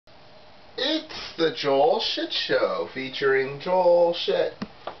The Joel Shit Show, featuring Joel Shit.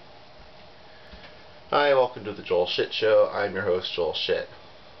 Hi, welcome to the Joel Shit Show. I'm your host, Joel Shit.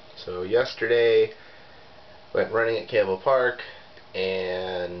 So yesterday, went running at Campbell Park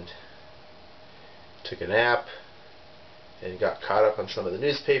and took a nap and got caught up on some of the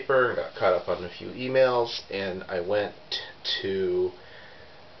newspaper and got caught up on a few emails, and I went to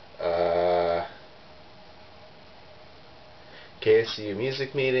KSCU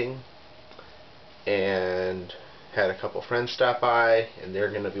music meeting and had a couple friends stop by, and they're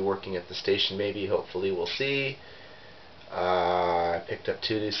going to be working at the station maybe, hopefully, we'll see. I picked up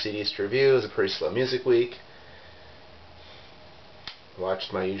 2 new CDs to review. It was a pretty slow music week.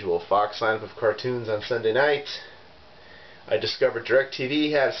 Watched my usual Fox lineup of cartoons on Sunday night. I discovered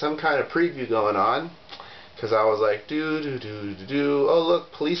DirecTV had some kind of preview going on, because I was like, oh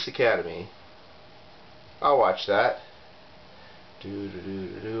look, Police Academy. I'll watch that.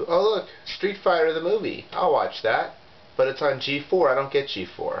 Oh look, Street Fighter the movie. I'll watch that. But it's on G4. I don't get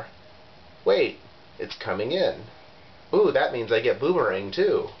G4. Wait, it's coming in. Ooh, that means I get Boomerang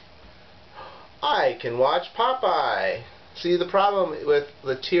too. I can watch Popeye. See, the problem with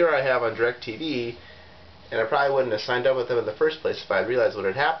the tier I have on DirecTV, and I probably wouldn't have signed up with them in the first place if I had realized what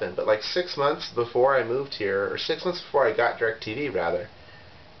had happened, but like 6 months before I moved here, or 6 months before I got DirecTV rather,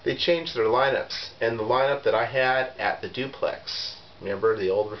 they changed their lineups, and the lineup that I had at the duplex, remember the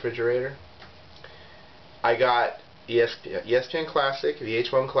old refrigerator? I got ESPN Classic,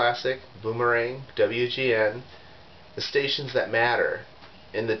 VH1 Classic, Boomerang, WGN, the stations that matter,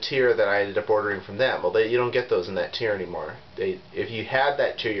 in the tier that I ended up ordering from them. Well, you don't get those in that tier anymore. If you had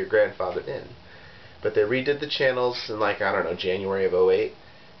that tier, you're grandfathered in. But they redid the channels in, like, I don't know, January of 08,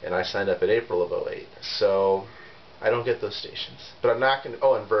 and I signed up in April of 08. So I don't get those stations. But I'm not going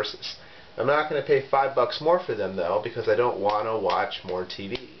to, and Versus. I'm not going to pay $5 more for them, though, because I don't want to watch more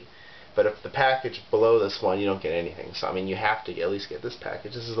TV. But if the package below this one, you don't get anything. So, I mean, you have to at least get this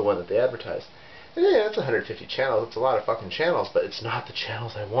package. This is the one that they advertise. And yeah, that's 150 channels. It's a lot of fucking channels, but it's not the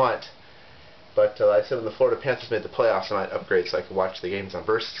channels I want. But like I said, when the Florida Panthers made the playoffs, I might upgrade so I could watch the games on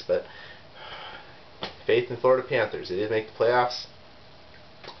Versus. But faith in Florida Panthers. They did make the playoffs.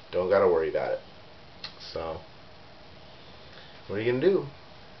 Don't got to worry about it. So, what are you going to do?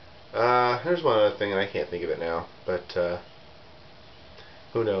 There's one other thing, and I can't think of it now. But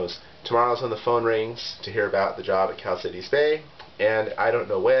who knows? Tomorrow's when the phone rings to hear about the job at Cal Cities Bay. And I don't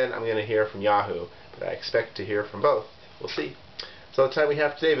know when I'm going to hear from Yahoo, but I expect to hear from both. We'll see. So the time we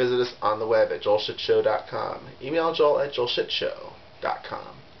have today, visit us on the web at joelshitshow.com. Email Joel at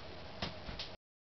joelshitshow.com.